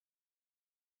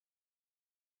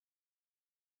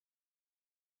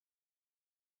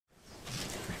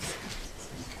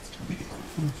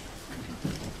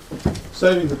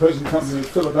saving the present company of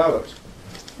Philip Allott.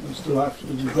 It was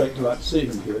a great delight to see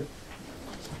him here.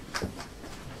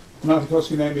 Martti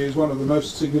Koskenniemi is one of the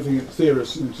most significant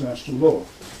theorists in international law.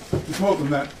 It's more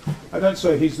than that. I don't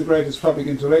say he's the greatest public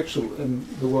intellectual in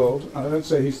the world, and I don't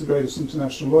say he's the greatest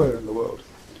international lawyer in the world,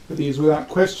 but he is without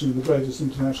question the greatest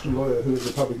international lawyer who is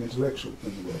a public intellectual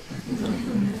in the world.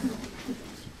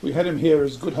 We had him here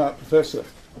as Goodhart Professor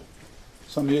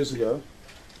some years ago,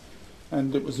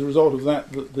 and it was the result of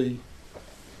that that the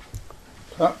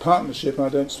partnership, I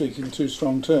don't speak in too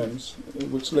strong terms,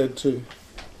 which led to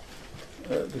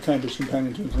the Cambridge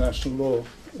Companion to International Law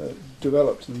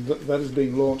developed, and that is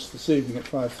being launched this evening at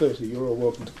 5:30. You're all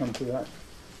welcome to come to that.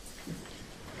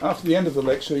 After the end of the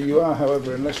lecture, you are,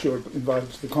 however, unless you're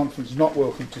invited to the conference, not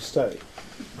welcome to stay.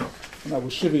 And I will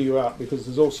shiver you out because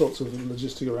there's all sorts of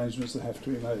logistic arrangements that have to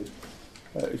be made.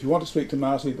 If you want to speak to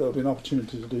Martti, there'll be an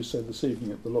opportunity to do so this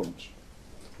evening at the launch.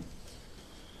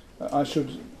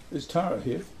 Is Tara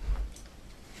here?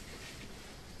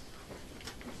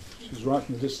 She's right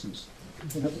in the distance. You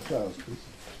can have the flowers, please.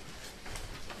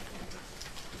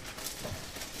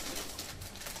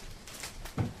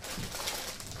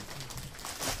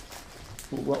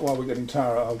 Well, while we're getting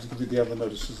Tara, I'll give you the other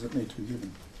notices that need to be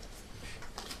given.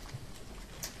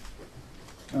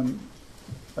 I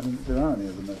mean, there are any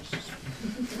other notices.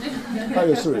 Oh,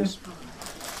 yes, there is.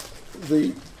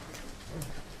 The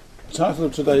title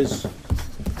of today's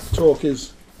talk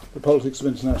is The Politics of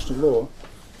International Law.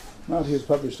 Martti has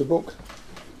published a book,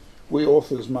 We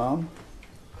Authors, Ma'am,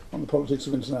 on the Politics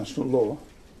of International Law,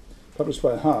 published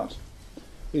by Hart.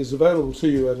 It is available to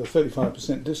you at a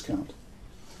 35% discount,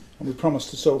 and we promise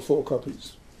to sell 4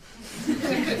 copies. You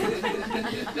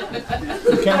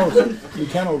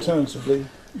can alternatively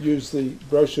use the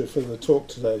brochure for the talk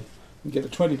today and get a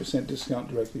 20% discount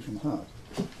directly from Hart,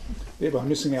 thereby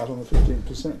missing out on the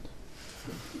 15%.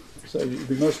 So you'd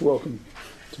be most welcome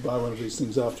to buy one of these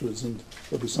things afterwards, and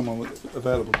there'll be someone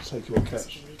available to take your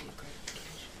cash.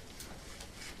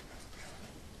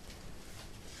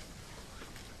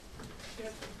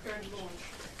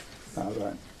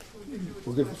 Right.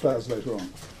 We'll give the flowers later on.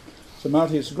 So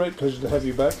Martti, it's a great pleasure to have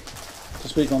you back to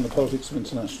speak on the politics of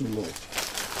international law.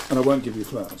 And I won't give you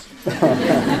flowers.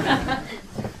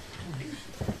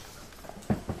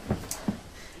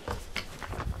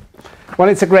 Well,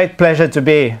 it's a great pleasure to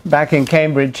be back in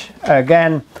Cambridge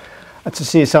again, to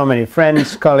see so many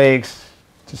friends, colleagues,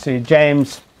 to see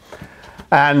James,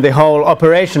 and the whole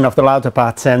operation of the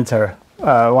Lauterpacht Centre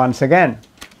once again.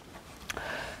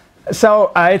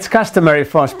 So it's customary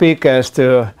for speakers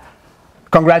to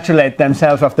congratulate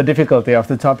themselves of the difficulty of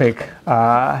the topic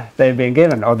they've been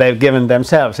given, or they've given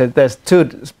themselves. There's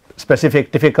 2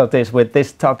 specific difficulties with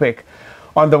this topic.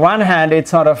 On the one hand, it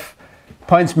sort of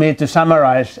points me to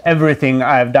summarize everything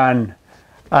I've done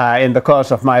in the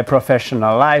course of my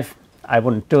professional life. I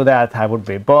wouldn't do that. I would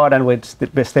be bored and would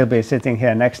still be sitting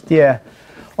here next year.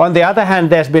 On the other hand,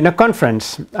 there's been a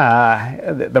conference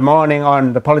the morning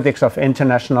on the politics of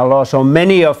international law. So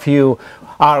many of you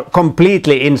are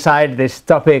completely inside this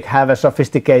topic, have a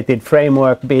sophisticated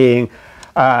framework being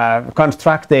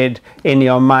constructed in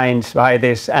your minds by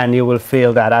this, and you will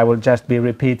feel that I will just be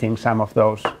repeating some of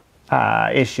those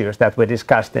issues that we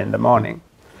discussed in the morning.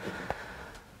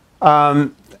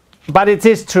 But it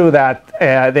is true that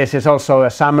this is also a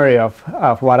summary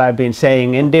of what I've been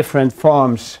saying in different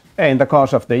forms in the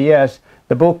course of the years.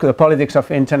 The book, The Politics of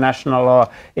International Law,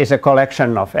 is a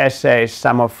collection of essays.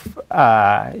 Some of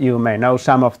you may know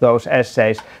some of those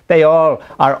essays. They all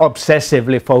are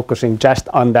obsessively focusing just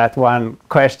on that one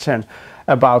question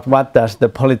about what does the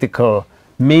political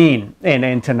mean in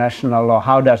international law,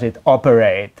 how does it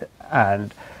operate,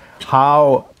 and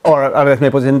how, or let me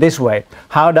put it in this way,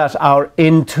 how does our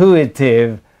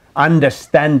intuitive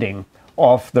understanding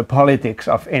of the politics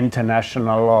of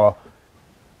international law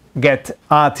get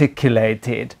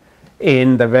articulated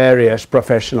in the various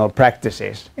professional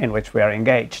practices in which we are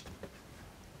engaged.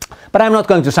 But I'm not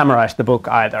going to summarize the book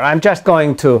either. I'm just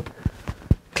going to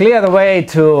clear the way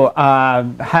to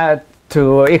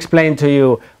explain to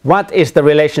you what is the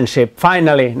relationship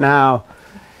finally now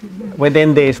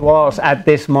within these walls at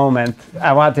this moment,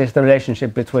 what is the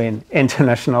relationship between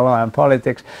international law and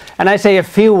politics. And I say a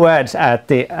few words at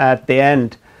the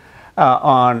end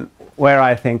on where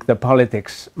I think the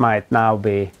politics might now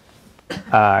be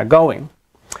going.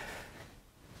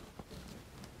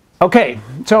 Okay,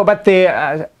 so but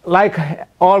like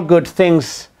all good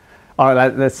things, or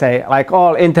let's say like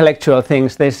all intellectual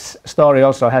things, this story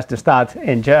also has to start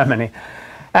in Germany.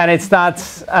 And it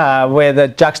starts with a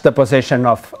juxtaposition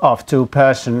of 2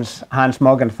 persons, Hans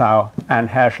Morgenthau and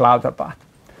Hersch Lauterpacht.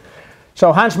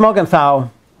 So Hans Morgenthau,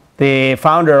 the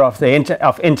founder of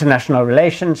international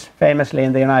relations, famously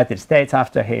in the United States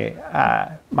after he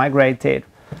migrated,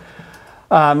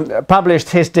 published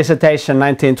his dissertation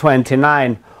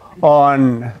 1929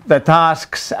 on the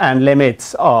tasks and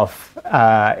limits of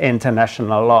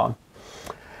international law.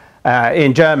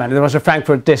 In German. It was a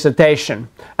Frankfurt dissertation.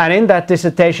 And in that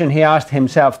dissertation he asked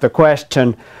himself the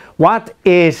question, what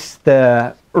is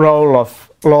the role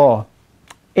of law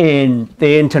in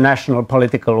the international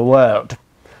political world?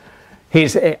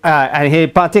 And he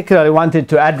particularly wanted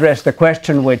to address the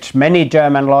question which many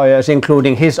German lawyers,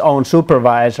 including his own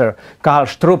supervisor, Karl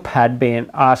Strupp, had been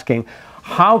asking.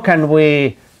 How can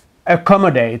we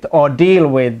accommodate or deal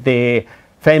with the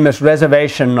famous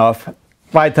reservation of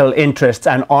vital interests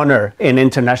and honor in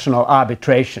international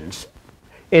arbitrations?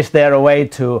 Is there a way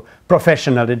to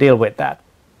professionally deal with that?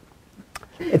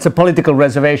 It's a political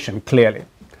reservation, clearly.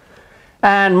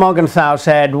 And Morgenthau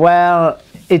said, well,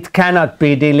 it cannot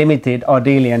be delimited or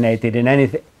delineated in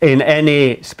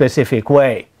any specific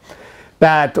way.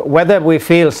 That whether we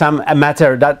feel a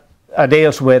matter that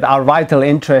deals with our vital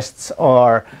interests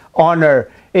or honor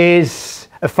is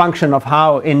a function of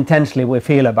how intensely we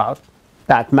feel about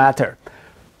that matter.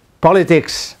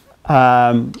 Politics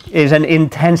is an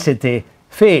intensity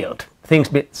field.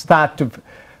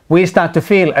 We start to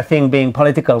feel a thing being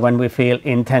political when we feel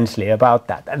intensely about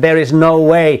that. There is no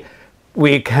way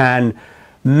we can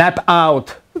map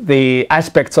out the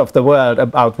aspects of the world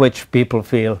about which people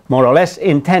feel more or less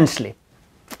intensely.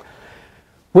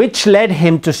 Which led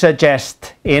him to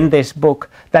suggest in this book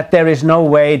that there is no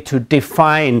way to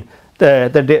define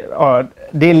or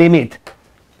delimit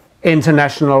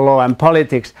international law and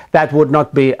politics that would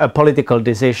not be a political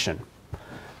decision.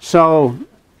 So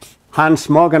Hans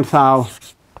Morgenthau,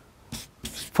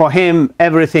 for him,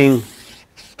 everything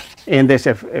in this,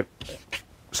 if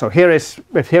here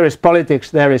is politics,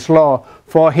 there is law.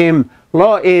 For him,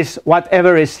 law is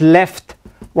whatever is left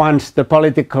once the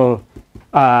political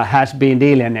has been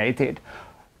delineated.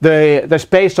 The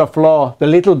space of law, the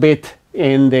little bit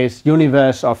in this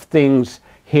universe of things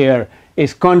here,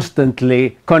 is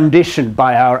constantly conditioned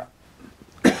by our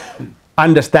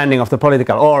understanding of the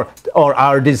political or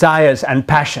our desires and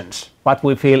passions, what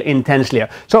we feel intensely.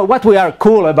 So what we are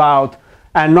cool about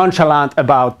and nonchalant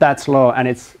about, that's law, and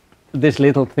it's this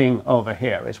little thing over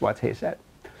here is what he said.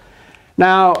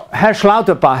 Now, Hersch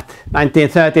Lauterpacht,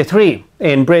 1933,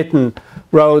 in Britain,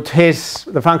 wrote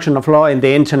The Function of Law in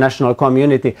the International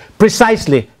Community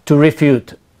precisely to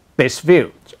refute this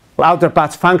view.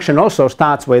 Lauterpacht's function also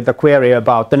starts with the query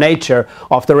about the nature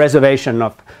of the reservation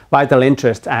of vital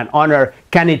interest and honor.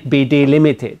 Can it be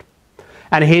delimited?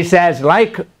 And he says,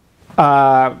 like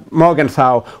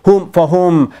Morgenthau, for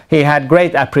whom he had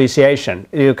great appreciation.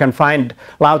 You can find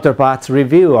Lauterpacht's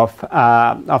review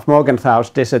of Morgenthau's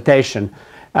dissertation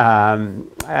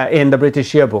in the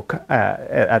British Yearbook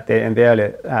in the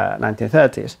early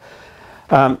 1930s.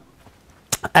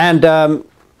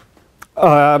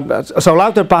 So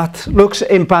Lauterpacht looks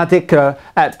in particular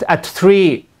at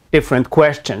three different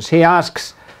questions. He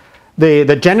asks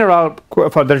the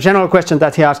general question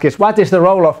that he asks is, what is the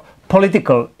role of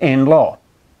political in law?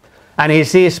 And he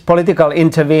sees political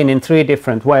intervene in three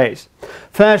different ways.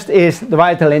 First is the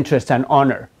vital interest and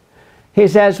honor. He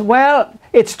says, well,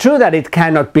 it's true that it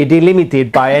cannot be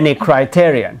delimited by any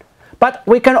criterion, but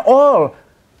we can all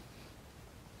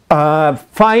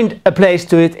find a place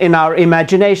to it in our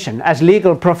imagination. As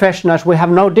legal professionals, we have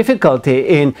no difficulty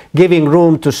in giving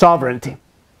room to sovereignty.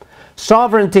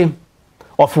 Sovereignty,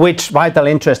 of which vital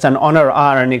interest and honor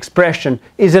are an expression,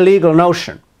 is a legal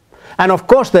notion. And of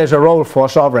course there's a role for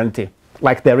sovereignty,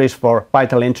 like there is for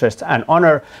vital interest and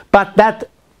honor, but that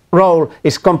role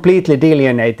is completely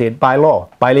delineated by law,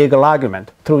 by legal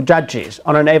argument, through judges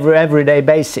on an everyday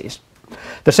basis.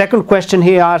 The second question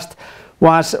he asked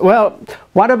was, well,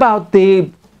 what about the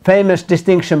famous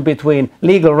distinction between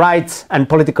legal rights and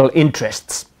political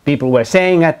interests? People were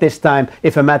saying at this time,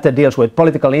 if a matter deals with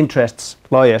political interests,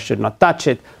 lawyers should not touch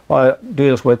it, or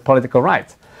deals with political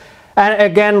rights. And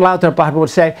again, Lauterpacht would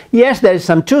say, yes, there is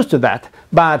some truth to that,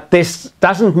 but this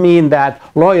doesn't mean that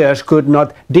lawyers could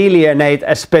not delineate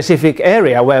a specific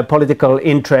area where political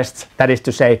interests, that is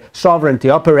to say, sovereignty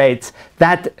operates.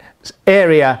 That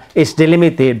area is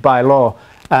delimited by law,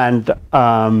 and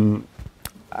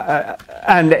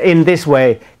in this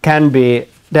way can be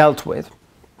dealt with.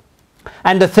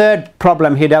 And the third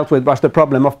problem he dealt with was the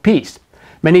problem of peace.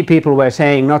 Many people were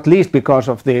saying, not least because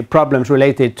of the problems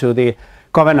related to the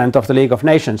Covenant of the League of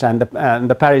Nations and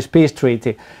the Paris Peace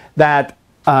Treaty, that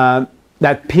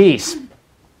peace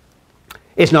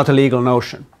is not a legal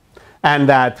notion,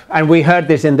 and we heard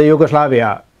this in the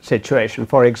Yugoslavia situation.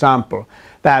 For example,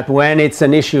 that when it's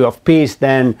an issue of peace,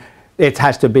 then it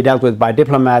has to be dealt with by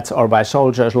diplomats or by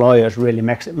soldiers. Lawyers really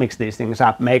mix these things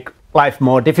up, make life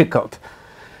more difficult.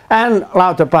 And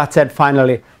Lauterpacht said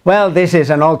finally, well, this is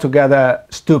an altogether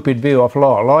stupid view of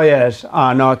law. Lawyers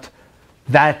are not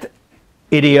that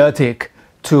idiotic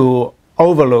to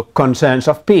overlook concerns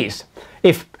of peace.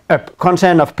 If a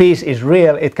concern of peace is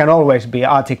real, it can always be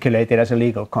articulated as a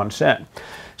legal concern.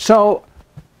 So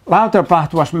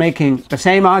Lauterpacht was making the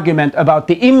same argument about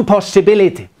the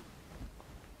impossibility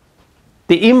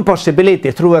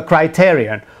through a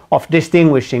criterion of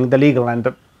distinguishing the legal and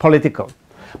the political.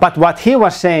 But what he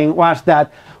was saying was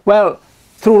that, well,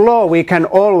 through law we can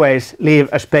always leave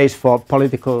a space for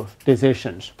political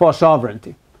decisions, for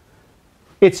sovereignty.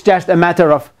 It's just a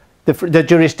matter of the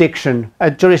jurisdiction, a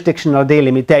jurisdictional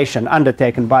delimitation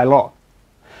undertaken by law.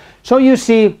 So you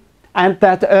see, at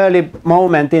that early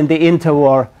moment in the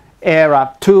interwar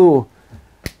era, two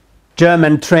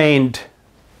German-trained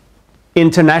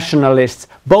internationalists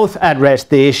both addressed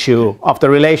the issue of the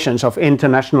relations of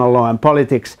international law and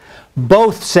politics.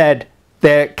 Both said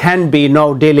there can be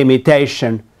no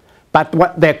delimitation, but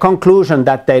what their conclusion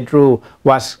that they drew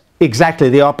was exactly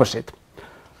the opposite.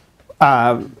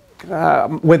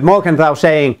 With Morgenthau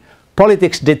saying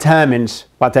politics determines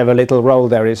whatever little role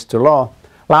there is to law,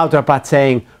 Lauterpacht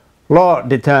saying law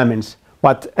determines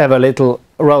whatever little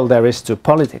role there is to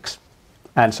politics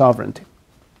and sovereignty.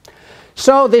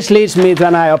 So this leads me to,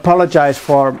 and I apologize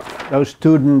for those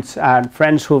students and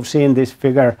friends who've seen this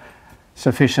figure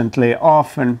sufficiently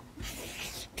often.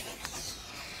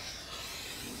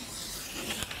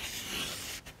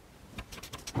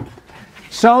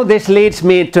 So this leads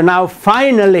me to now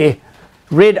finally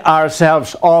rid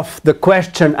ourselves of the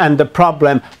question and the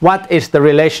problem, what is the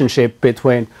relationship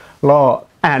between law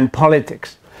and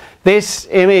politics? This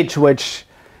image, which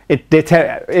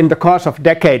in the course of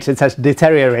decades it has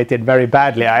deteriorated very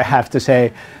badly, I have to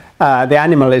say. The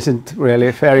animal isn't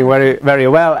really very, very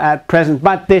well at present,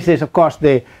 but this is of course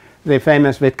the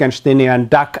famous Wittgensteinian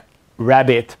duck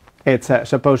rabbit. It's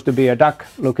supposed to be a duck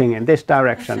looking in this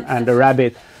direction and a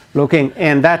rabbit looking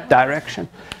in that direction.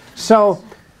 So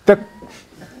the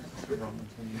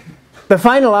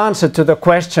final answer to the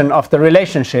question of the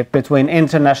relationship between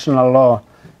international law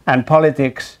and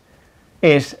politics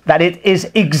is that it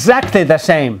is exactly the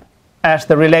same as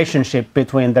the relationship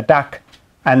between the duck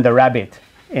and the rabbit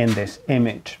in this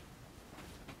image.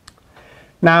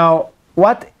 Now,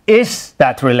 what is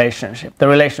that relationship?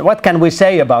 What can we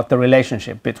say about the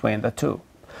relationship between the two?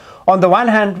 On the one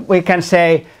hand, we can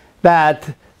say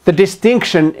that the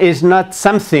distinction is not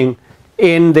something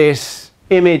in this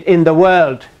image, in the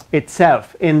world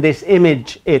itself, in this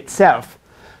image itself.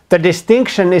 The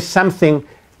distinction is something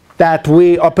that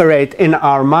we operate in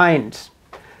our minds.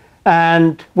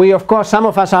 And we, of course, some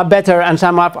of us are better and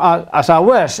some of us are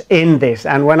worse in this.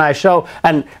 And when I show,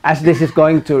 and as this is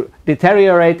going to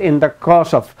deteriorate in the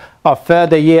course of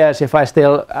further years, if I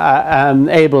still am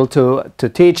able to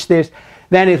teach this,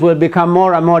 then it will become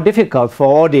more and more difficult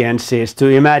for audiences to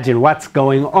imagine what's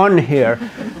going on here.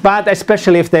 But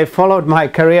especially if they followed my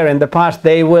career in the past,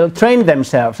 they will train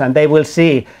themselves and they will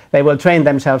train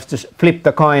themselves to flip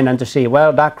the coin and to see,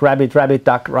 well, duck, rabbit, rabbit,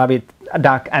 duck, rabbit,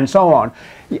 duck, and so on.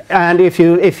 And if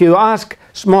you ask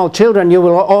small children, you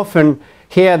will often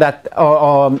hear that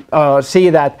or see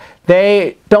that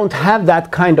they don't have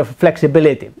that kind of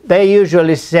flexibility. They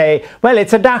usually say, well,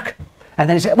 it's a duck. And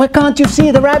then you say, well, can't you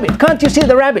see the rabbit? Can't you see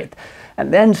the rabbit?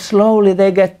 And then slowly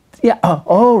they get, yeah,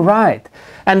 oh, right.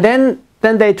 And then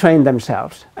they train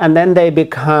themselves. And then they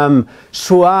become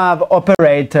suave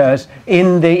operators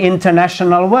in the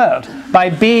international world by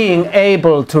being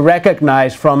able to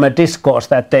recognize from a discourse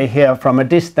that they hear from a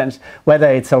distance, whether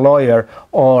it's a lawyer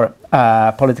or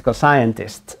a political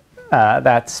scientist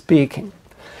that's speaking.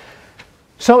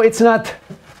 So it's not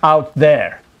out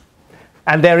there.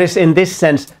 And there is, in this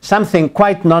sense, something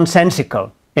quite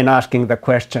nonsensical in asking the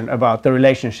question about the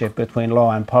relationship between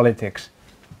law and politics,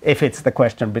 if it's the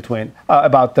question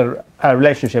about the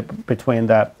relationship between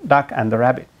the duck and the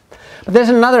rabbit. But there's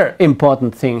another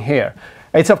important thing here.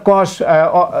 It's, of course,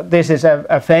 this is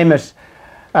a famous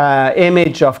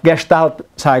image of Gestalt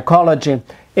psychology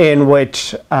in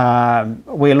which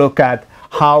we look at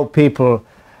how people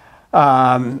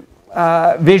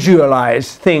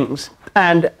visualize things.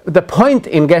 And the point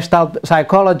in Gestalt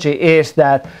psychology is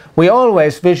that we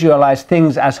always visualize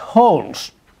things as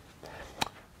wholes.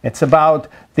 It's about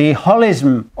the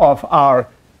holism of our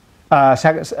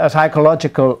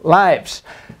psychological lives.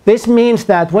 This means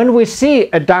that when we see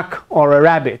a duck or a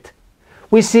rabbit,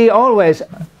 we see always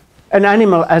an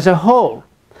animal as a whole.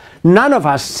 None of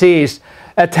us sees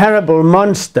a terrible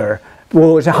monster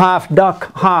who is a half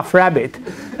duck, half rabbit.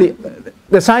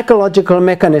 The psychological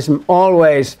mechanism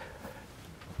always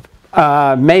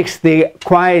makes the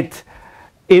quite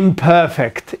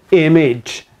imperfect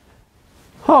image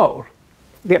whole.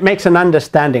 It makes an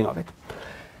understanding of it.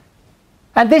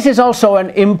 And this is also an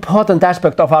important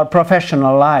aspect of our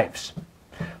professional lives.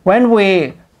 When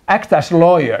we act as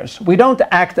lawyers, we don't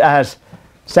act as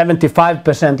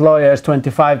 75% lawyers,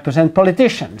 25%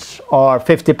 politicians, or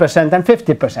 50% and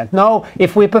 50%. No,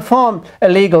 if we perform a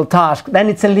legal task, then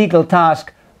it's a legal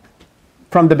task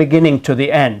from the beginning to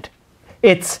the end.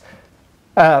 It's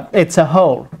a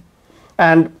whole.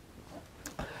 And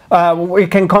we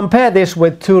can compare this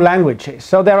with two languages.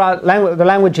 So there are the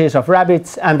languages of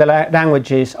rabbits and the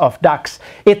languages of ducks.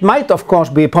 It might, of course,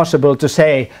 be possible to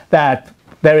say that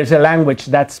there is a language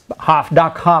that's half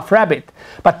duck, half rabbit.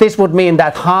 But this would mean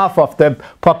that half of the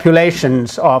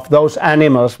populations of those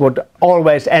animals would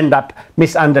always end up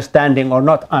misunderstanding or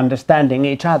not understanding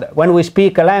each other. When we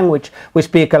speak a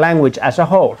language as a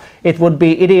whole. It would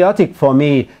be idiotic for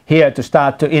me here to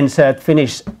start to insert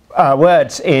Finnish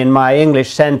words in my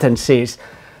English sentences.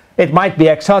 It might be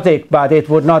exotic, but it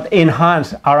would not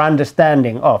enhance our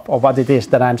understanding of what it is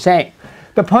that I'm saying.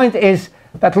 The point is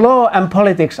that law and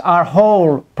politics are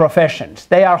whole professions.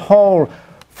 They are whole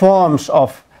forms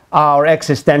of our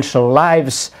existential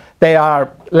lives. They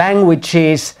are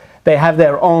languages. They have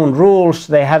their own rules.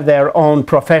 They have their own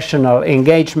professional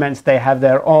engagements. They have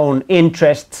their own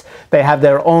interests. They have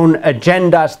their own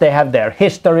agendas. They have their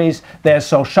histories, their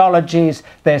sociologies,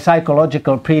 their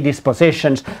psychological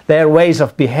predispositions, their ways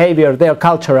of behavior, their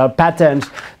cultural patterns,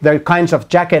 the kinds of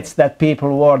jackets that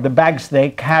people wore, the bags they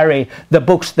carry, the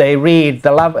books they read,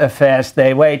 the love affairs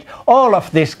they wage. All of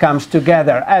this comes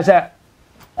together as a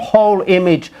whole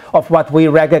image of what we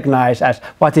recognize as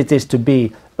what it is to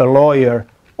be a lawyer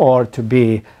or to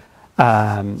be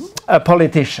a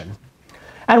politician.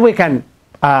 And we can,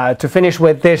 to finish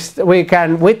with this, we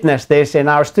can witness this in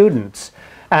our students.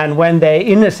 And when they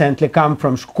innocently come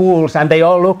from schools and they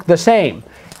all look the same.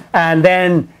 And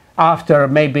then after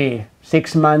maybe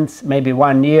 6 months, maybe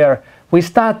 1 year, we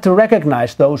start to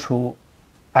recognize those who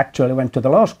actually went to the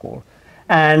law school.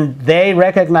 And they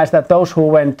recognize that those who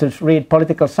went to read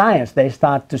political science, they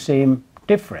start to seem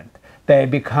different. They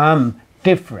become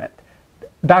different.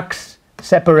 Ducks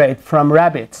separate from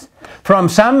rabbits. From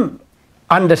some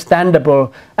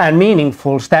understandable and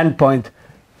meaningful standpoint,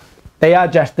 they are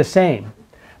just the same.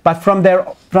 But from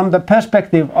the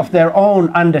perspective of their own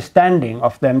understanding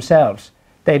of themselves,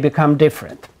 they become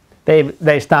different.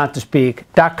 They start to speak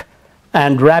duck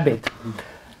and rabbit.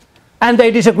 And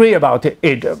they disagree about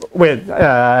it with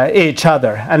each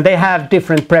other. And they have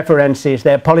different preferences.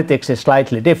 Their politics is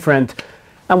slightly different.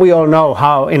 And we all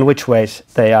know in which ways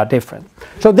they are different.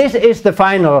 So this is the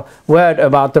final word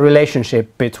about the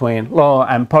relationship between law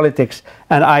and politics.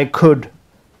 And I could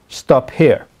stop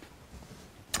here.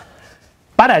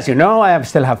 But as you know, I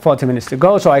still have 40 minutes to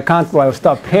go, so I can't well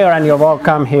stop here, and you've all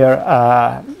come here.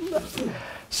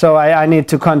 So I need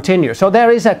to continue. So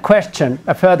there is a question,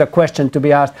 a further question to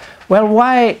be asked. Well,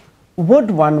 why would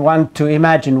one want to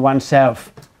imagine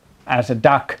oneself as a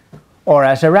duck or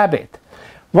as a rabbit?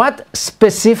 What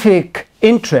specific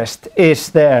interest is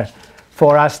there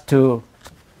for us to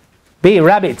be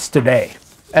rabbits today?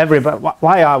 Everybody,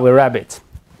 why are we rabbits?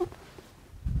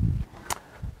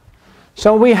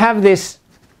 So we have this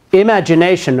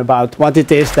imagination about what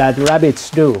it is that rabbits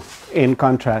do in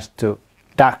contrast to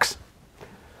ducks.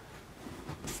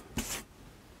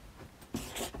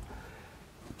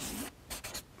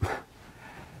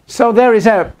 So there is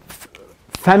a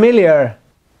familiar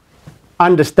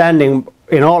understanding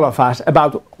in all of us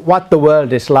about what the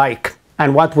world is like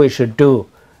and what we should do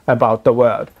about the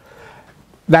world.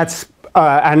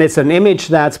 And it's an image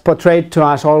that's portrayed to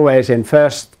us always in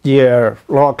first year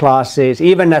law classes,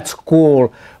 even at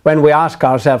school, when we ask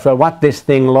ourselves, well, what this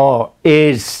thing law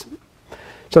is.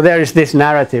 So there is this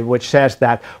narrative which says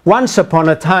that once upon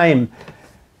a time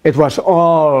it was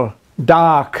all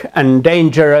dark and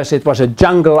dangerous. It was a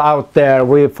jungle out there.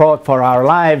 We fought for our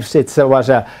lives. It was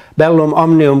a bellum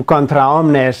omnium contra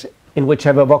omnes, in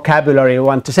whichever vocabulary you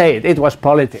want to say it. It was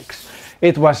politics.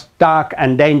 It was dark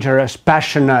and dangerous,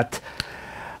 passionate,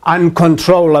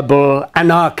 uncontrollable,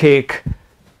 anarchic.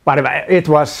 But it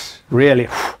was really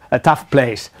a tough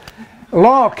place.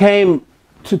 Law came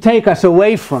to take us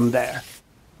away from there.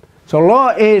 So law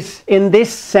is, in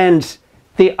this sense,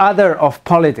 the other of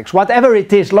politics. Whatever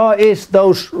it is, law is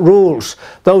those rules,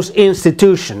 those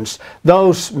institutions,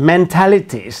 those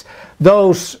mentalities,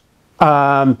 those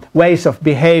ways of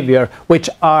behavior which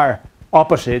are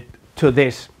opposite to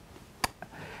this.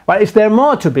 But is there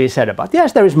more to be said about?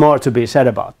 Yes, there is more to be said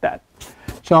about that.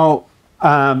 So,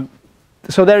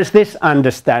 so there is this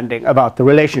understanding about the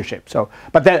relationship. So,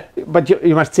 but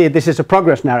you must see this is a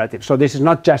progress narrative. So this is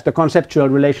not just a conceptual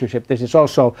relationship. This is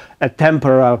also a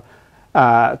temporal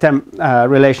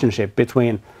relationship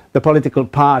between the political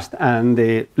past and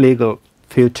the legal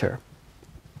future.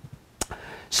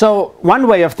 So one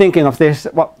way of thinking of this,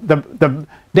 the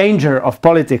danger of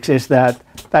politics is that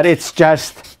it's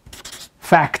just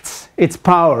facts, it's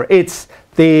power, it's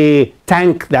the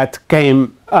tank that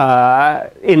came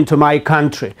into my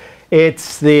country,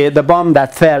 it's the bomb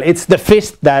that fell, it's the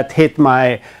fist that hit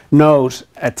my nose,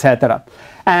 etc.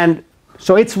 And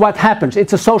so it's what happens,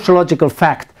 it's a sociological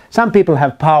fact. Some people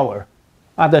have power,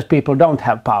 other people don't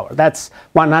have power. That's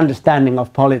one understanding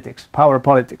of politics, power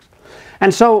politics.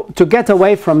 And so to get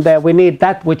away from there, we need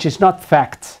that which is not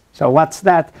facts. So what's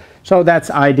that? So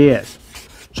that's ideas.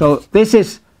 So this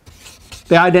is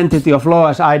the identity of law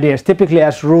as ideas, typically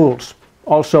as rules,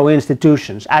 also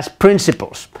institutions, as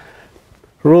principles.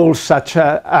 Rules such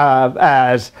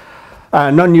as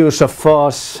non-use of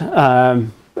force,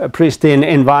 pristine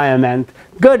environment,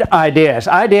 good ideas,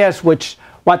 ideas which,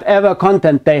 whatever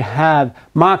content they have,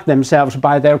 mark themselves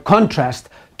by their contrast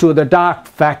to the dark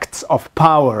facts of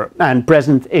power and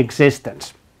present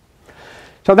existence.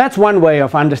 So that's one way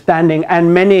of understanding,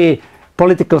 and many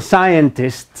political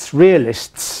scientists,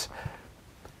 realists,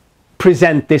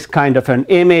 present this kind of an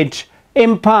image,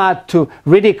 in part to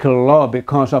ridicule law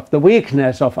because of the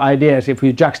weakness of ideas if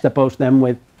you juxtapose them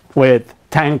with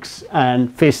tanks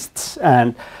and fists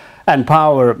and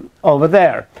power over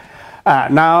there.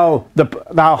 Now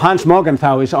Hans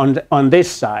Morgenthau is on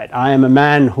this side. I am a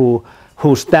man who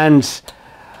stands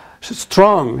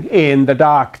strong in the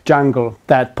dark jungle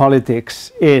that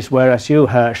politics is, whereas you,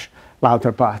 Hirsch,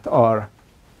 Lauterpacht, or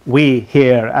we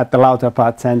here at the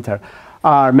Lauterpacht Centre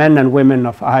are men and women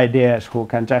of ideas who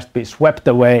can just be swept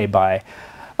away by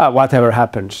whatever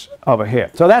happens over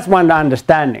here. So that's one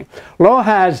understanding. Law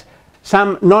has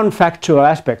some non-factual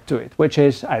aspect to it, which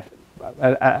is, as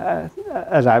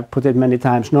I've put it many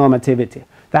times, normativity.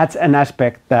 That's an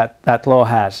aspect that law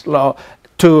has. Law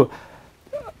to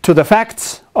the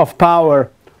facts of power,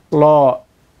 law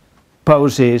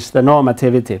poses the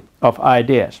normativity of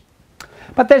ideas.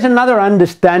 But there's another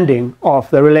understanding of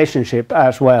the relationship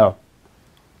as well.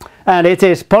 And it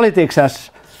is politics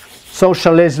as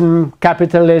socialism,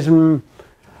 capitalism,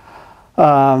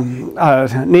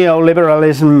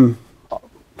 neoliberalism,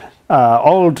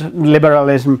 old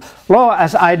liberalism, law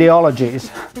as ideologies,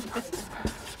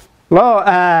 law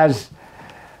as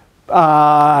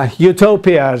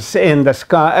utopias in the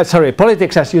sky,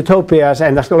 politics as utopias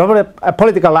and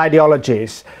political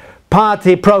ideologies,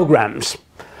 party programs,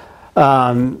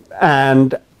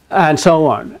 and so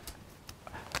on.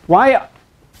 Why?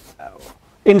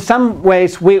 In some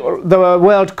ways, the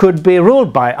world could be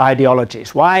ruled by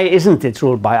ideologies. Why isn't it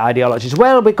ruled by ideologies?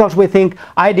 Well, because we think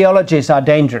ideologies are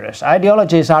dangerous.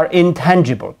 Ideologies are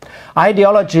intangible.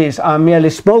 Ideologies are merely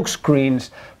smokescreens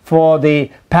for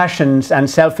the passions and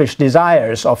selfish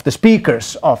desires of the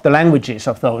speakers of the languages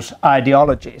of those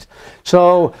ideologies.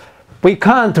 So we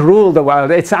can't rule the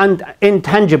world. It's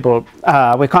intangible.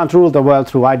 We can't rule the world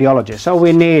through ideology. So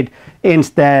we need,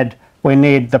 instead, we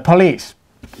need the police.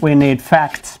 We need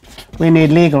facts. We need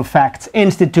legal facts,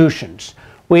 institutions.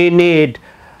 We need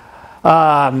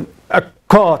a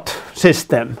court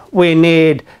system. We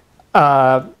need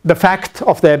the fact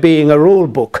of there being a rule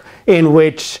book in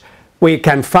which we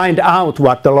can find out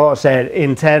what the law said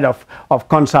instead of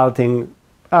consulting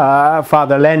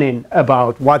Father Lenin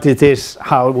about what it is,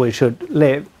 how we should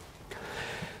live.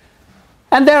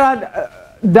 And there are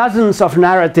dozens of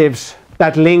narratives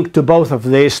that link to both of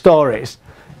these stories.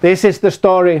 This is the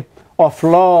story of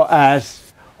law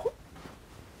as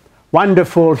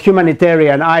wonderful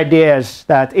humanitarian ideas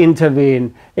that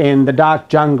intervene in the dark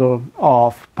jungle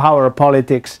of power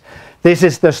politics. This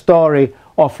is the story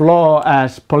of law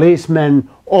as policemen,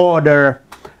 order,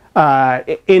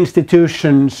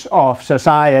 institutions of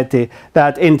society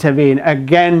that intervene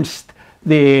against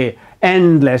the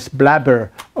endless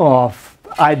blabber of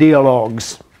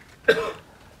ideologues.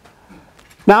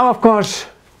 Now, of course,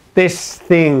 this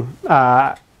thing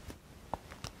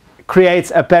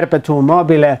creates a perpetuum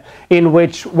mobile in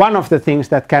which one of the things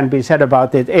that can be said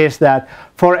about it is that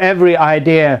for every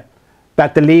idea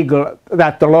that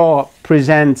the law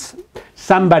presents,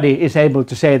 somebody is able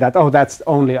to say that, oh, that's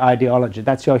only ideology,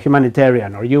 that's your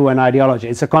humanitarian or UN ideology,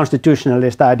 it's a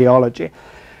constitutionalist ideology,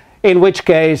 in which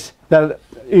case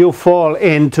you fall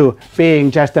into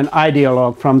being just an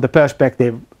ideologue from the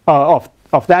perspective of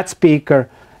that speaker,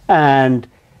 and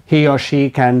he or she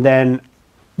can then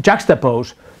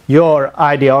juxtapose your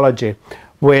ideology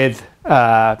with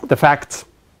the facts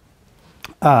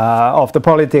of the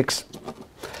politics.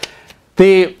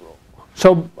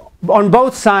 So on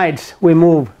both sides we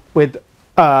move with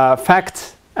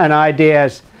facts and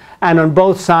ideas, and on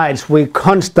both sides we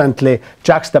constantly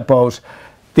juxtapose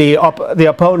the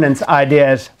opponent's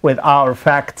ideas with our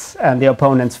facts and the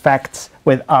opponent's facts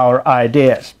with our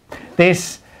ideas.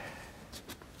 This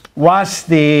was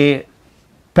the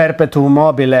perpetuum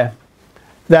mobile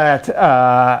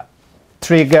that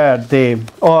triggered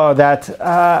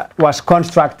that was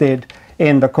constructed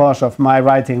in the course of my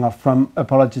writing of From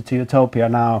Apology to Utopia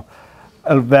now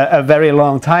a very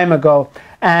long time ago,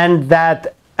 and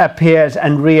that appears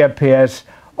and reappears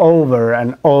over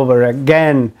and over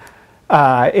again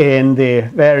in the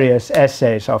various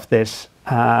essays of this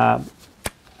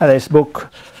this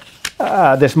book,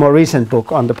 this more recent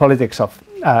book on the politics of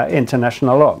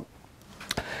international law.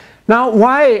 Now,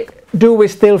 why do we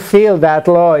still feel that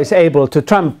law is able to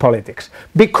trump politics?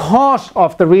 Because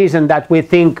of the reason that we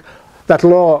think that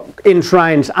law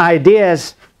enshrines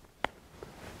ideas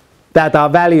that are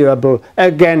valuable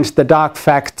against the dark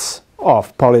facts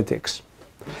of politics.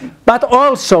 But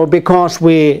also because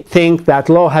we think that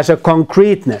law has a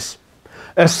concreteness,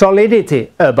 a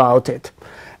solidity about it,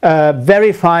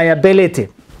 verifiability.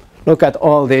 Look at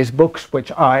all these books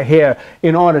which are here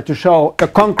in order to show the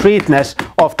concreteness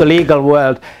of the legal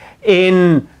world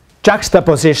in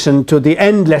juxtaposition to the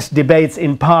endless debates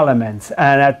in parliaments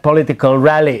and at political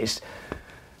rallies.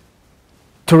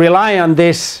 To rely on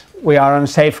this, we are on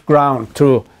safe ground.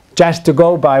 Just to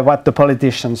go by what the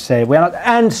politicians say, we are not,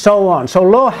 and so on. So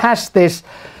law has this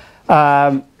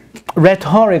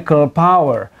rhetorical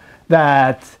power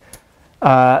that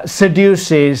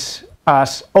seduces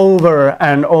us over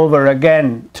and over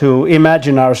again to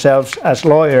imagine ourselves as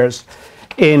lawyers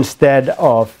instead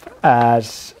of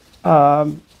as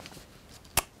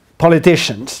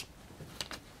politicians.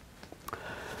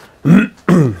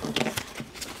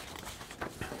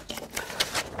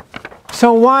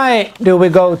 So why do we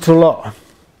go to law?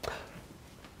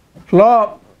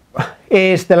 Law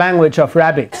is the language of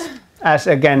rabbits as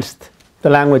against the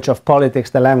language of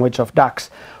politics, the language of ducks.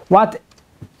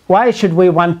 Why should we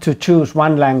want to choose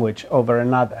one language over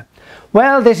another?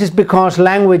 Well, this is because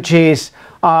languages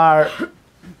are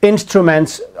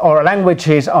instruments, or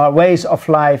languages are ways of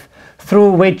life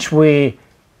through which we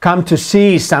come to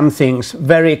see some things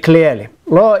very clearly.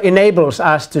 Law enables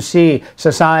us to see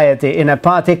society in a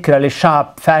particularly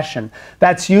sharp fashion.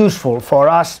 That's useful for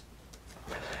us.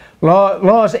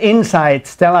 Law's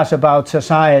insights tell us about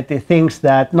society things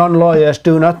that non-lawyers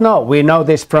do not know. We know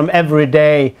this from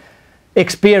everyday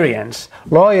experience.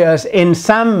 Lawyers, in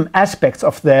some aspects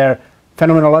of their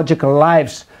phenomenological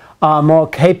lives, are more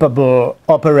capable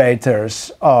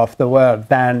operators of the world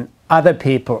than other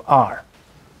people are.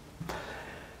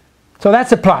 So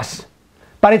that's a plus.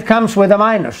 But it comes with a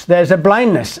minus. There's a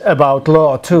blindness about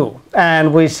law too.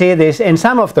 And we see this in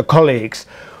some of the colleagues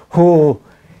who,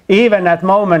 even at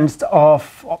moments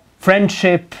of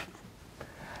friendship,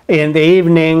 in the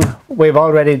evening, we've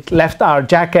already left our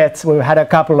jackets, we've had a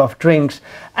couple of drinks,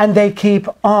 and they keep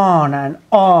on and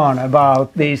on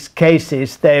about these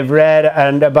cases they've read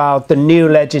and about the new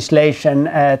legislation,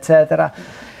 etc.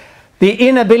 The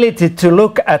inability to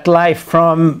look at life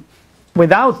from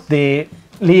without the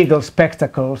legal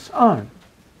spectacles on.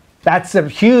 That's a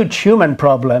huge human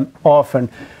problem often,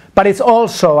 but it's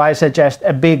also, I suggest,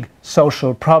 a big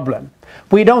social problem.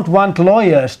 We don't want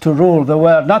lawyers to rule the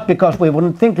world, not because we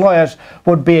wouldn't think lawyers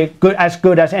would be as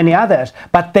good as any others,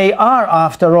 but they are,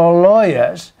 after all,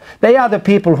 lawyers. They are the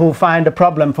people who find a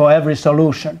problem for every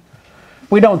solution.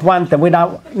 We don't want them. We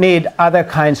now need other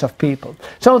kinds of people.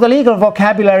 So the legal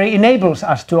vocabulary enables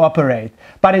us to operate,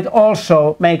 but it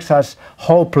also makes us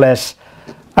hopeless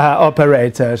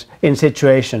operators in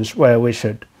situations where we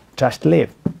should just live.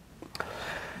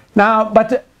 Now,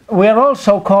 but we are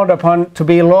also called upon to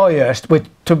be lawyers,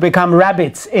 to become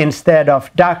rabbits instead of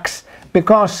ducks,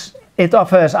 because it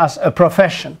offers us a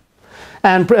profession.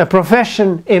 And a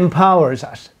profession empowers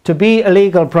us. To be a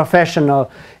legal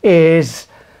professional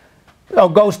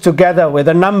goes together with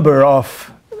a number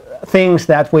of things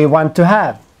that we want to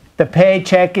have. The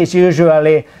paycheck is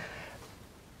usually,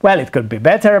 well, it could be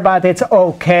better, but it's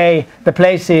okay. The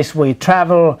places we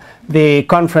travel, the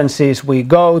conferences we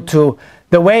go to,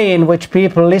 the way in which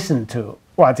people listen to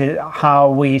how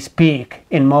we speak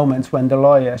in moments when the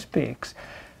lawyer speaks.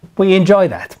 We enjoy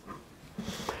that.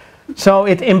 So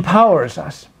it empowers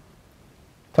us.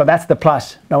 So that's the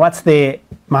plus. Now what's the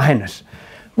minus?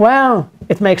 Well,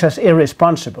 it makes us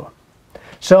irresponsible.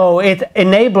 So it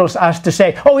enables us to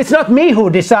say, oh, it's not me who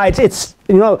decides, it's,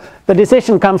 you know, the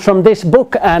decision comes from this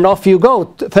book and off you go,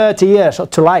 30 years or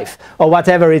to life, or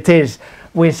whatever it is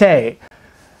we say.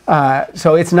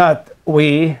 So it's not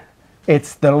we,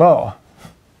 it's the law.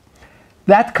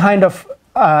 That kind of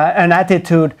an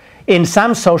attitude in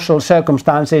some social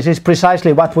circumstances is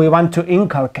precisely what we want to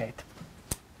inculcate.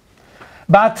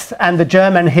 But, and the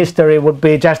German history would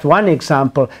be just one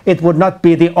example, it would not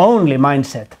be the only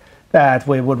mindset that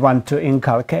we would want to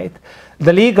inculcate.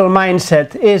 The legal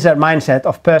mindset is a mindset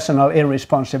of personal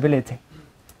irresponsibility.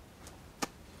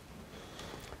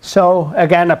 So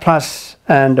again, a plus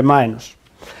and a minus.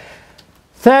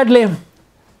 Thirdly,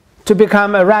 to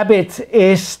become a rabbit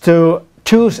is to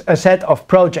choose a set of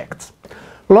projects.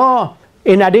 Law,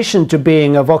 in addition to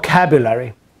being a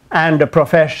vocabulary and a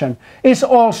profession, is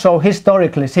also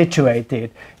historically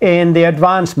situated in the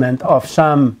advancement of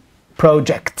some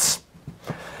projects.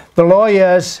 The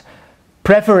lawyers'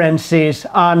 preferences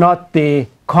are not the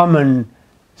common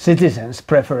citizens'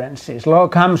 preferences. Law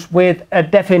comes with a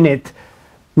definite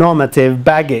normative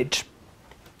baggage.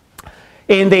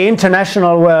 In the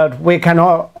international world, we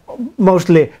can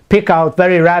mostly pick out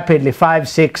very rapidly 5,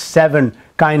 6, 7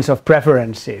 kinds of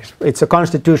preferences. It's a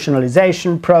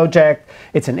constitutionalization project,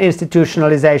 it's an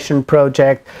institutionalization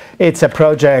project, it's a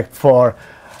project for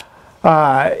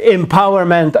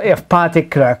empowerment of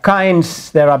particular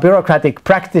kinds. There are bureaucratic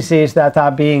practices that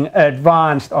are being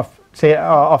advanced of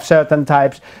certain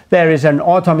types. There is an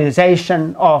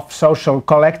automation of social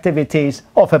collectivities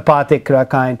of a particular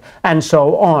kind, and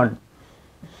so on.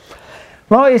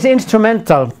 Law is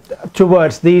instrumental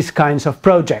towards these kinds of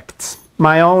projects.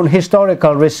 My own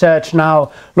historical research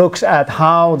now looks at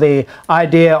how the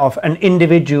idea of an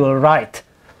individual right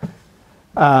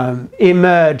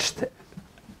emerged,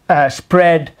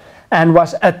 spread, and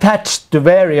was attached to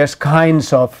various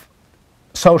kinds of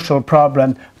social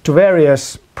problems, to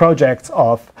various projects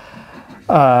of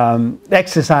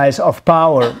exercise of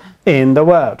power in the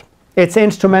world. It's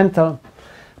instrumental,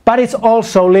 but it's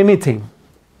also limiting.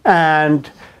 And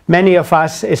many of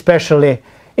us, especially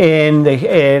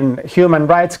in human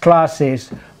rights classes,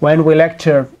 when we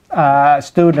lecture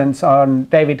students on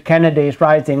David Kennedy's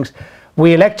writings,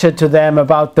 we lecture to them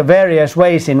about the various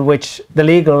ways in which the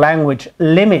legal language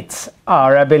limits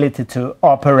our ability to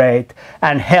operate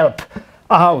and help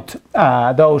out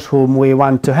those whom we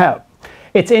want to help.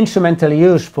 It's instrumentally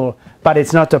useful, but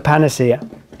it's not a panacea.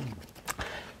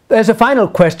 There's a final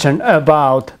question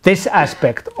about this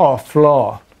aspect of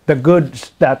law, the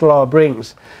goods that law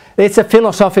brings. It's a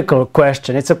philosophical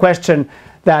question. It's a question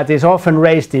that is often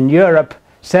raised in Europe,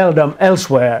 seldom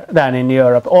elsewhere than in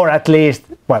Europe, or at least,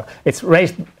 well, it's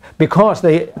raised because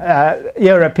the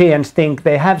Europeans think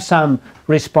they have some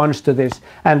response to this,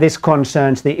 and this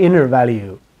concerns the inner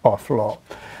value of law.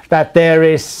 That there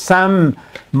is some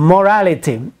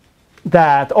morality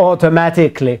that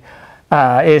automatically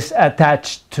is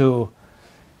attached to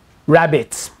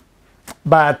rabbits,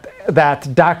 but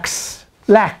that ducks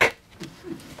lack.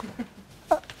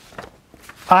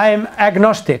 I'm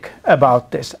agnostic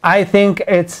about this. I think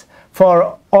it's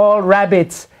for all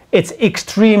rabbits, it's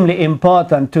extremely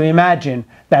important to imagine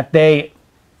that they,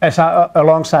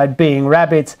 alongside being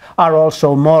rabbits, are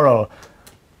also moral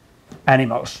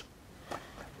animals.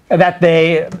 That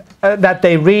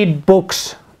they read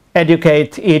books,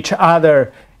 educate each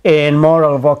other in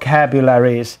moral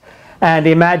vocabularies, and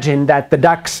imagine that the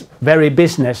duck's very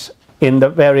business in the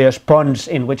various ponds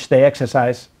in which they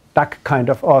exercise duck kind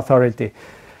of authority.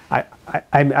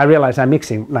 I realize I'm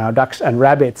mixing now ducks and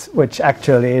rabbits, which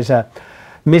actually is a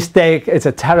mistake. It's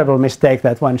a terrible mistake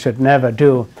that one should never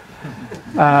do.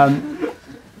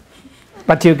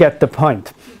 But you get the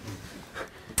point.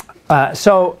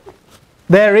 So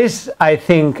there is, I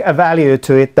think, a value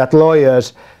to it that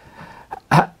lawyers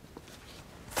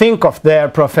think of their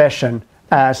profession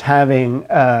as having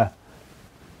a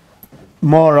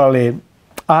morally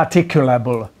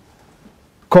articulable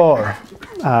core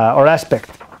or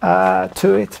aspect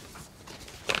to it.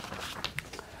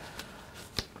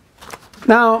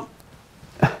 Now,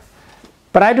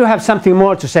 but I do have something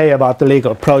more to say about the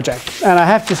legal project, and I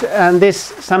have to, and this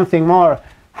something more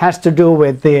has to do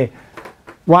with the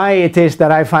why it is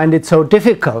that I find it so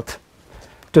difficult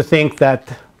to think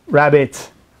that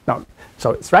rabbits, no,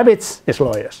 so it's rabbits, it's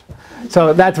lawyers.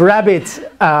 So that rabbits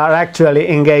are actually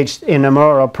engaged in a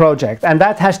moral project, and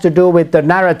that has to do with the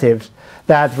narratives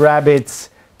that rabbits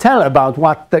tell about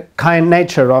what the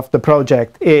nature of the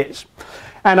project is.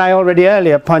 And I already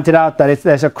earlier pointed out that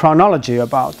there's a chronology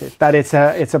about it, that it's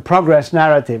a progress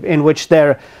narrative in which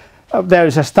there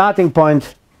is a starting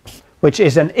point, which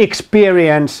is an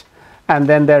experience and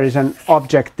then there is an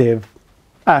objective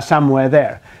somewhere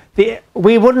there.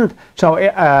 We wouldn't, so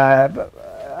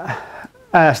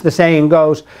as the saying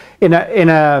goes, in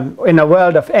a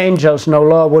world of angels, no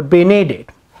law would be needed.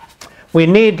 We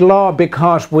need law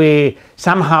because we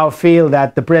somehow feel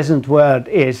that the present world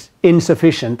is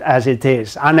insufficient as it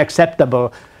is,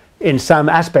 unacceptable in some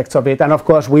aspects of it. And of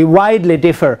course, we widely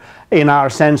differ in our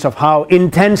sense of how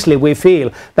intensely we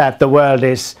feel that the world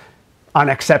is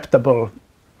unacceptable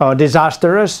or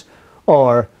disastrous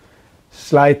or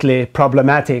slightly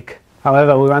problematic,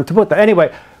 however we want to put that.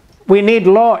 Anyway, we need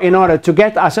law in order to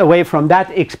get us away from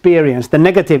that experience, the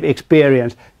negative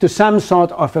experience, to some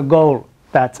sort of a goal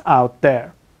that's out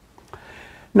there.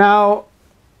 Now,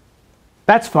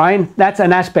 that's fine. That's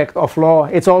an aspect of law.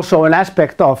 It's also an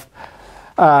aspect of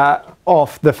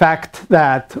the fact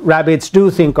that rabbits do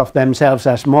think of themselves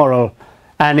as moral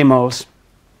animals.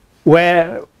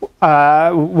 Where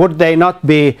would they not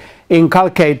be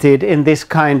inculcated in this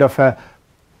kind of a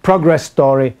progress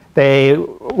story, they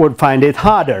would find it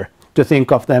harder to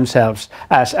think of themselves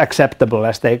as acceptable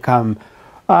as they come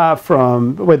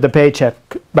with the paycheck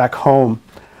back home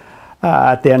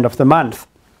at the end of the month.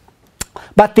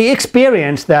 But the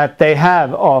experience that they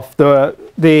have of the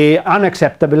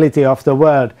unacceptability of the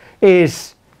world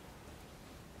is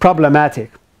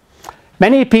problematic.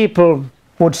 Many people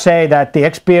would say that the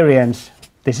experience,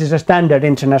 this is a standard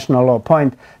international law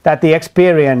point, that the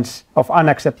experience of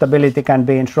unacceptability can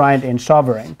be enshrined in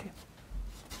sovereignty.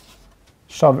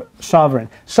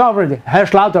 Sovereignty. Herr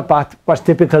Lauterpacht was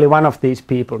typically one of these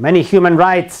people. Many human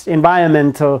rights,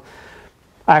 environmental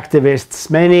activists,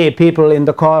 many people in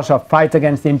the cause of fight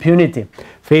against impunity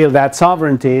feel that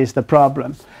sovereignty is the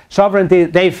problem. Sovereignty,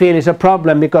 they feel, is a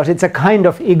problem because it's a kind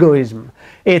of egoism.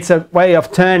 It's a way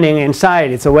of turning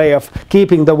inside. It's a way of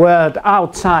keeping the world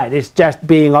outside. It's just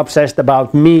being obsessed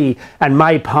about me and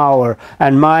my power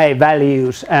and my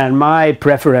values and my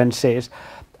preferences,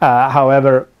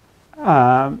 whatever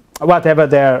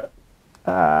their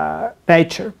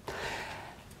nature.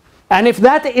 And if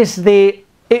that is the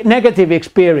negative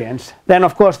experience, then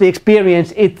of course the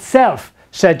experience itself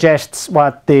suggests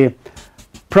what the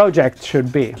project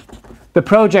should be. The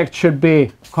project should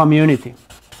be community,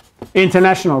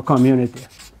 international community.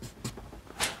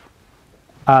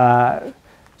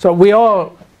 So we're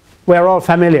all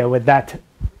familiar with that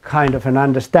kind of an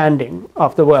understanding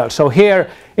of the world. So here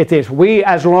it is, we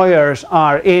as lawyers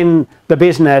are in the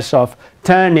business of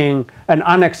turning an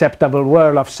unacceptable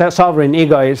world of sovereign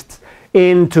egoists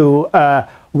into a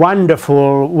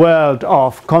wonderful world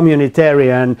of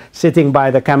communitarian sitting by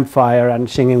the campfire and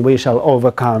singing "We Shall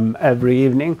Overcome" every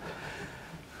evening.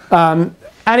 And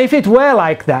if it were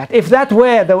like that, if that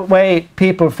were the way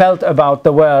people felt about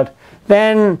the world,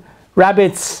 then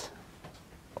rabbits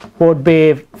would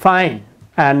be fine,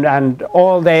 and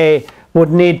all they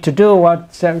would need to do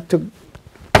was to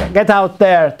get out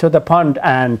there to the pond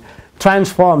and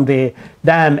transform the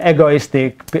damn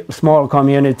egoistic small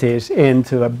communities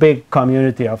into a big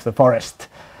community of the forest,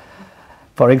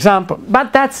 for example.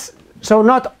 But that's, so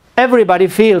not everybody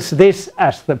feels this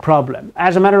as the problem.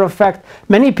 As a matter of fact,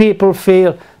 many people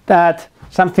feel that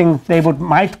something they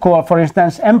might call, for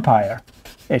instance, empire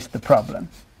is the problem.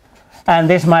 And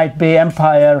this might be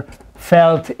empire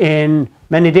felt in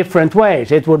many different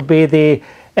ways. It would be the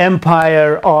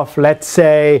empire of, let's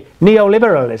say,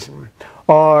 neoliberalism,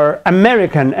 or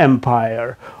American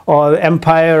empire, or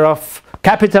empire of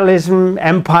capitalism,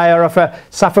 empire of a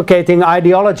suffocating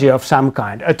ideology of some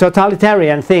kind, a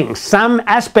totalitarian thing, some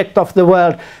aspect of the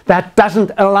world that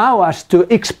doesn't allow us to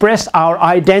express our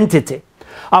identity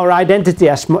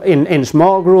as in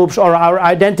small groups, or our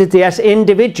identity as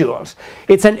individuals.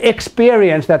 It's an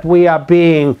experience that we are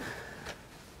being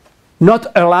not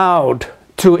allowed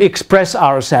to express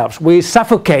ourselves. We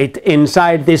suffocate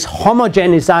inside this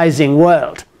homogenizing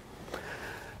world.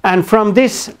 And from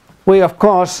this, we of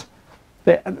course,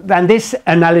 then this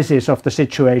analysis of the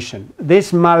situation,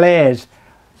 this malaise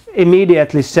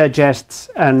immediately suggests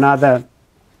another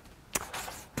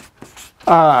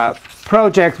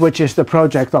project, which is the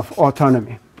project of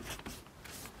autonomy.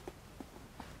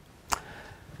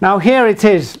 Now here it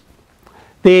is,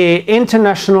 the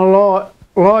international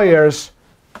lawyers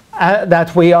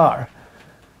that we are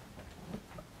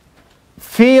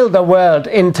feel the world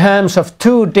in terms of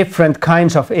two different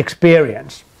kinds of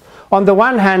experience. On the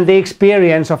one hand, the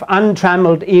experience of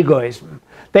untrammeled egoism.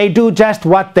 They do just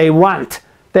what they want.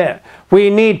 We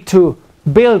need to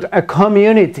build a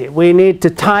community. We need to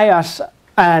tie us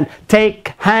and take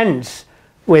hands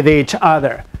with each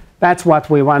other. That's what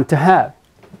we want to have.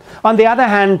 On the other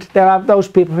hand, there are those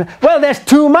people, well, there's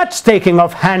too much taking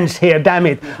of hands here, damn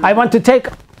it. I want to take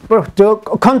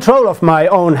control of my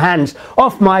own hands,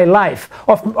 of my life,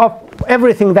 of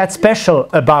everything that's special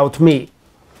about me.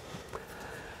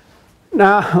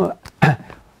 Now,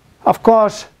 of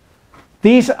course,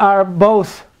 these are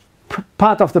both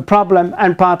part of the problem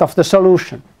and part of the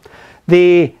solution.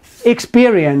 The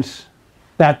experience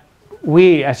that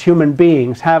we as human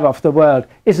beings have of the world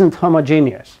isn't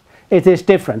homogeneous. It is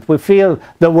different. We feel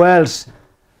the world's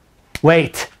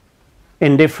weight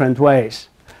in different ways.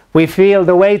 We feel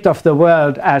the weight of the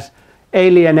world as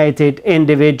alienated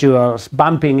individuals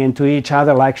bumping into each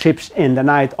other like ships in the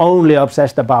night, only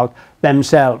obsessed about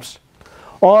themselves.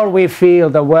 Or we feel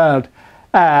the world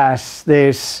as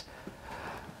this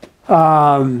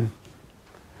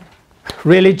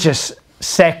religious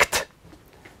sect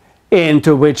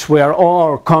into which we are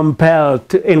all compelled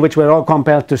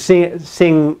to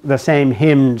sing the same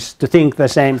hymns, to think the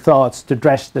same thoughts, to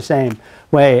dress the same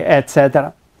way,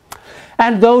 etc.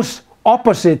 And those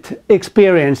opposite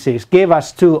experiences give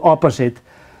us two opposite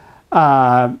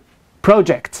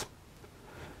projects.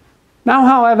 Now,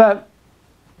 however,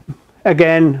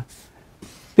 again,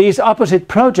 these opposite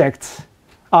projects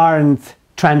aren't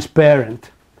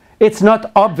transparent. It's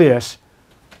not obvious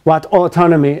what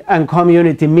autonomy and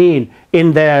community mean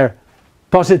in their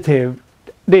positive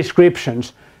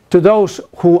descriptions to those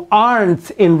who aren't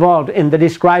involved in the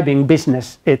describing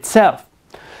business itself.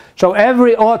 So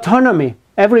every autonomy,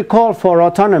 every call for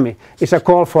autonomy is a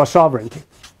call for sovereignty.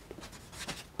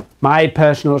 My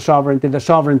personal sovereignty, the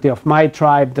sovereignty of my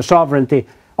tribe, the sovereignty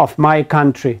of my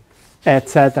country,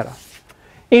 etc.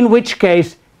 In which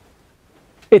case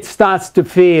it starts to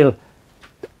feel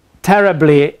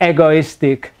terribly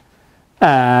egoistic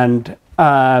and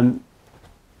a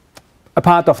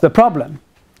part of the problem.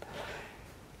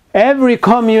 Every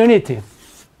community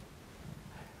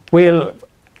will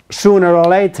sooner or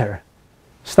later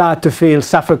start to feel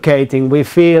suffocating. We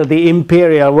feel the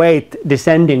imperial weight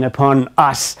descending upon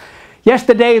us.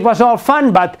 Yesterday it was all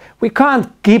fun, but we can't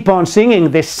keep on singing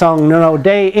this song,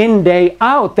 day in, day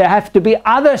out. There have to be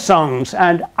other songs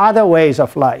and other ways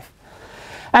of life.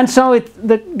 And so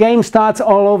the game starts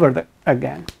all over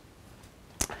again.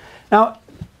 Now,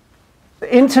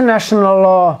 international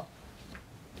law,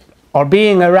 or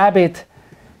being a rabbit,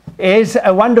 is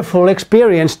a wonderful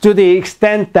experience to the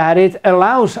extent that it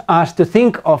allows us to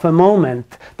think of a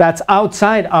moment that's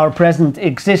outside our present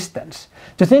existence.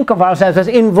 To think of ourselves as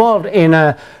involved in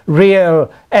a real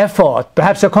effort,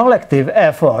 perhaps a collective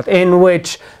effort, in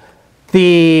which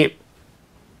the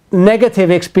negative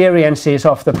experiences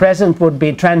of the present would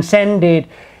be transcended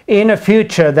in a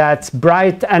future that's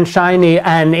bright and shiny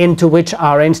and into which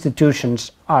our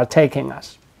institutions are taking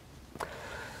us.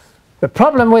 The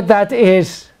problem with that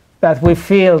is that we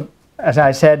feel, as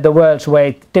I said, the world's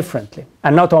weight differently,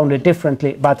 and not only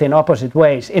differently but in opposite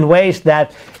ways, in ways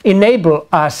that enable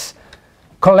us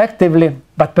collectively,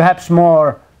 but perhaps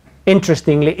more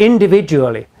interestingly,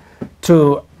 individually,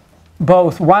 to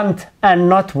both want and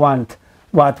not want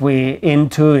what we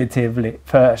intuitively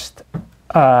first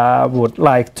would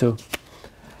like to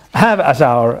have as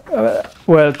our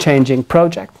world-changing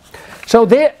project. So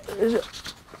the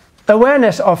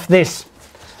awareness of this,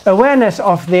 awareness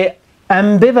of the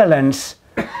ambivalence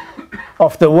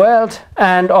of the world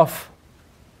and of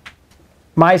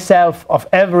myself, of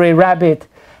every rabbit,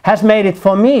 has made it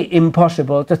for me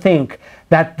impossible to think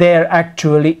that there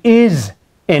actually is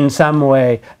in some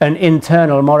way an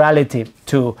internal morality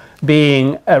to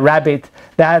being a rabbit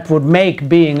that would make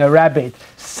being a rabbit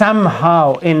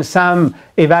somehow in some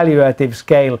evaluative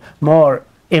scale more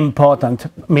important,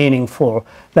 meaningful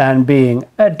than being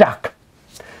a duck.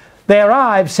 There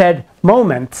are, I've said,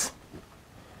 moments,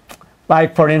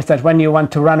 like for instance when you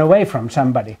want to run away from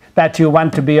somebody, that you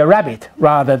want to be a rabbit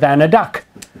rather than a duck.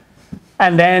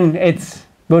 And then it's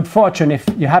good fortune if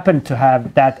you happen to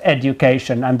have that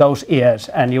education and those ears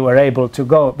and you were able to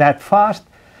go that fast.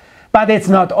 But it's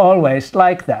not always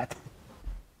like that.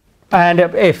 And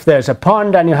if there's a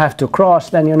pond and you have to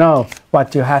cross, then you know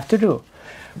what you have to do.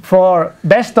 For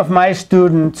best of my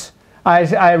students,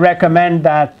 I recommend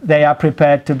that they are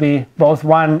prepared to be both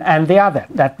one and the other,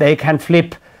 that they can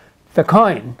flip the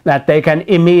coin, that they can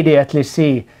immediately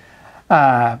see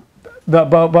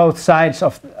both sides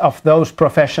of those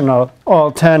professional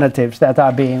alternatives that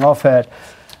are being offered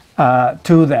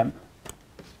to them.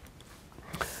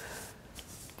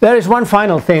 There is one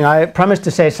final thing. I promised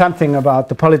to say something about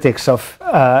the politics of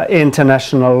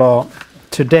international law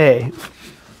today.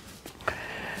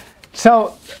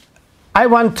 So I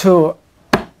want to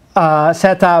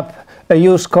set up a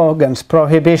jus cogens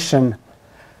prohibition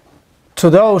to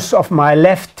those of my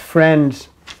left friends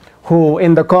who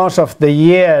in the course of the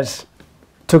years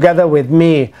together with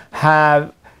me,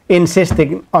 have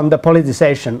insisted on the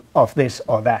politicization of this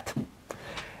or that.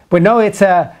 We know it's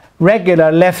a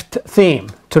regular left theme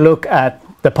to look at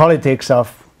the politics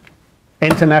of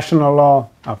international law,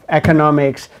 of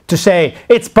economics, to say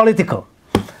it's political.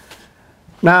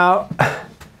 Now,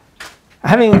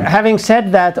 having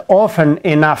said that often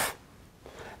enough,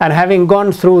 and having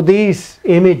gone through these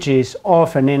images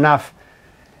often enough,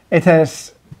 it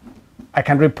has, I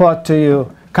can report to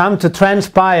you, come to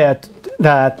transpire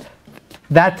that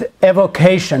that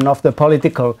evocation of the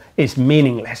political is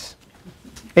meaningless.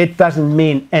 It doesn't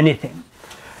mean anything.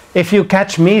 If you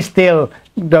catch me still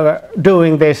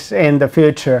doing this in the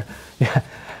future,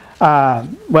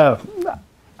 well,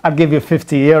 I'll give you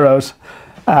 50 euros,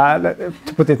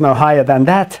 to put it no higher than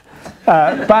that.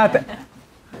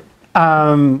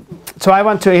 So I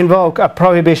want to invoke a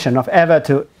prohibition of ever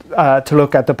to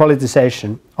look at the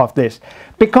politicization of this,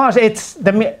 because it's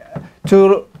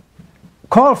to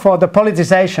call for the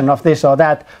politicization of this or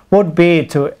that would be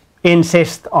to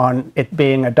insist on it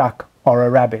being a duck or a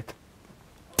rabbit.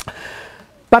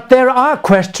 But there are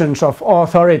questions of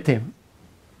authority,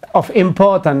 of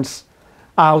importance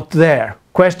out there,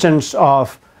 questions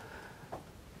of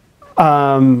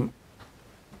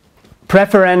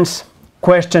preference,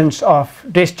 questions of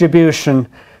distribution,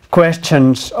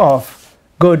 questions of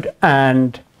good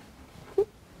and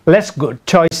less good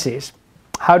choices.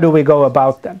 How do we go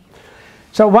about them?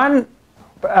 So one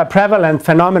prevalent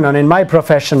phenomenon in my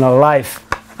professional life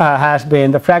has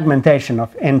been the fragmentation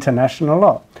of international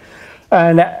law.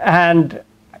 And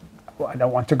I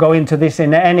don't want to go into this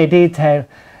in any detail,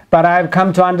 but I've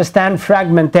come to understand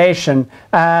fragmentation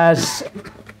as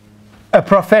a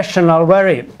professional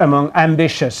worry among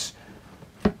ambitious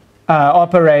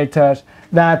operators,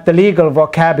 that the legal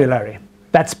vocabulary,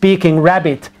 that speaking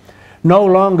rabbit, no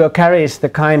longer carries the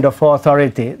kind of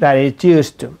authority that it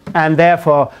used to. And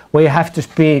therefore, we have to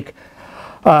speak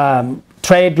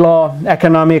trade law,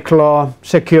 economic law,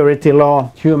 security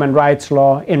law, human rights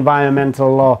law,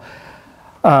 environmental law,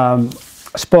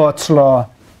 sports law.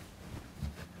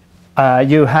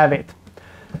 You have it.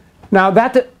 Now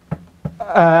that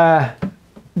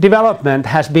development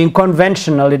has been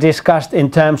conventionally discussed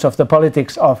in terms of the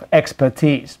politics of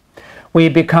expertise. We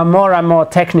become more and more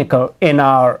technical in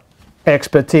our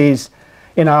expertise,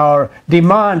 in our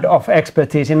demand of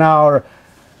expertise, in our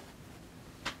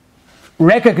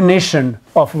recognition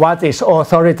of what is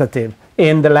authoritative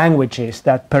in the languages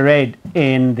that parade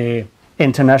in the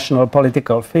international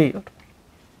political field.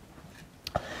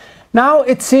 Now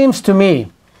it seems to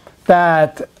me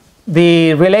that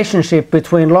the relationship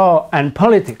between law and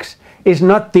politics is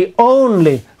not the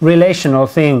only relational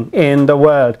thing in the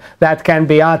world that can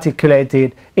be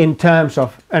articulated in terms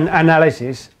of an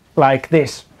analysis like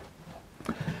this.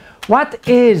 What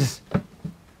is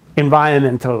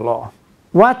environmental law?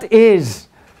 What is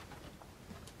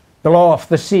the law of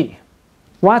the sea?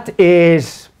 What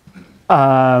is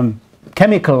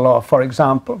chemical law, for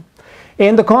example?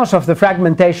 In the course of the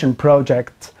fragmentation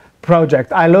project,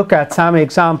 I look at some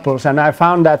examples, and I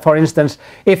found that, for instance,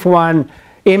 if one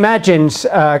imagines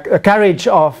a carriage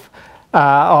of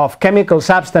chemical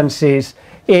substances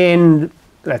in,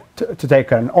 to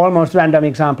take an almost random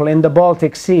example, in the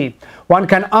Baltic Sea, one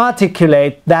can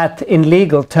articulate that in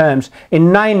legal terms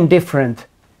in 9 different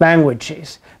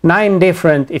languages, 9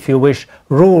 different, if you wish,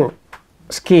 rule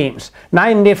schemes,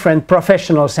 9 different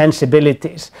professional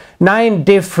sensibilities, 9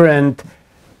 different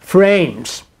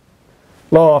frames: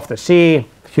 law of the sea,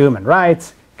 human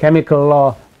rights, chemical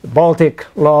law, the Baltic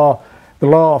law, the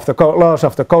law of the laws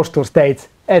of the coastal states,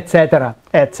 etc.,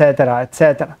 etc.,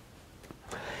 etc.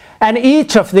 And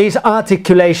each of these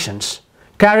articulations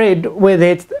carried with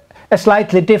it a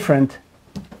slightly different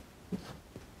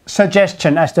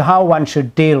suggestion as to how one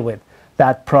should deal with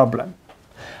that problem.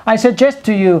 I suggest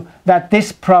to you that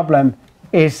this problem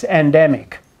is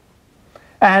endemic,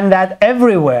 and that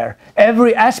everywhere,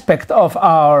 every aspect of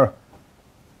our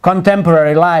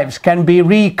contemporary lives can be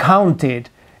recounted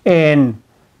in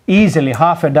easily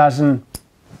half a dozen,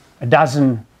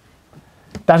 doesn't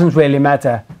really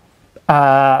matter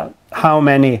how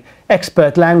many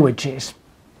expert languages.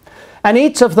 And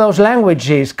each of those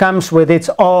languages comes with its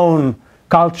own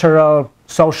cultural,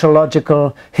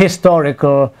 sociological,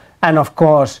 historical, and of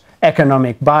course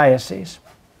economic biases.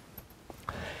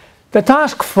 The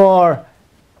task for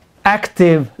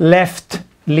active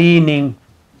left-leaning,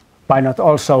 why not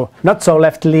also not so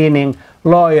left-leaning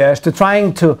lawyers, to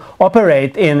trying to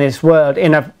operate in this world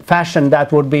in a fashion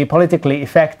that would be politically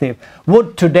effective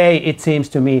would today, it seems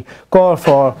to me, call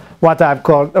for what I've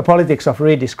called a politics of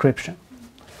redescription.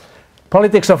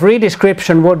 Politics of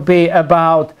redescription would be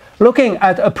about looking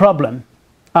at a problem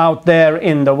out there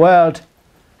in the world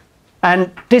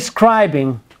and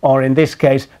describing, or in this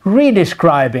case,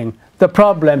 redescribing the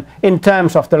problem in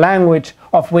terms of the language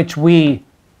of which we,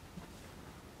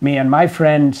 me and my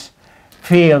friends,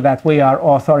 feel that we are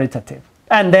authoritative.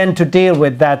 And then to deal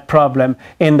with that problem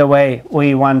in the way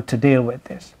we want to deal with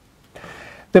this.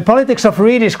 The politics of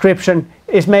redescription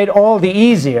is made all the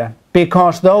easier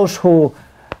because those who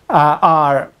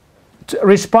are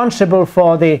responsible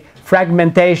for the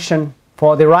fragmentation,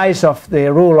 for the rise of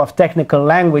the rule of technical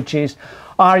languages,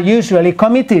 are usually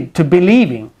committed to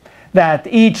believing that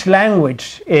each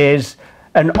language is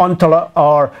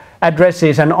or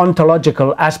addresses an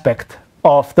ontological aspect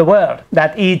of the world,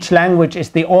 that each language is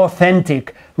the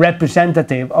authentic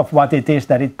representative of what it is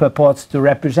that it purports to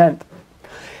represent.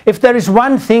 If there is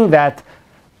one thing that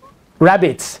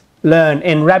rabbits learn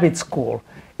in rabbit school,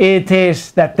 it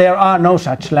is that there are no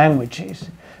such languages,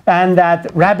 and that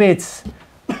rabbits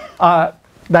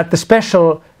that the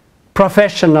special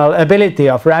professional ability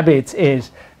of rabbits is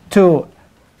to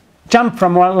jump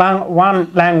from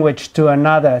one language to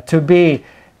another, to be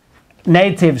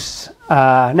native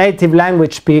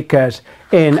language speakers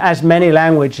in as many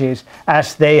languages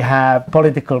as they have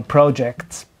political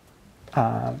projects.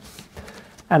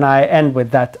 And I end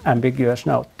with that ambiguous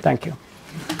note. Thank you.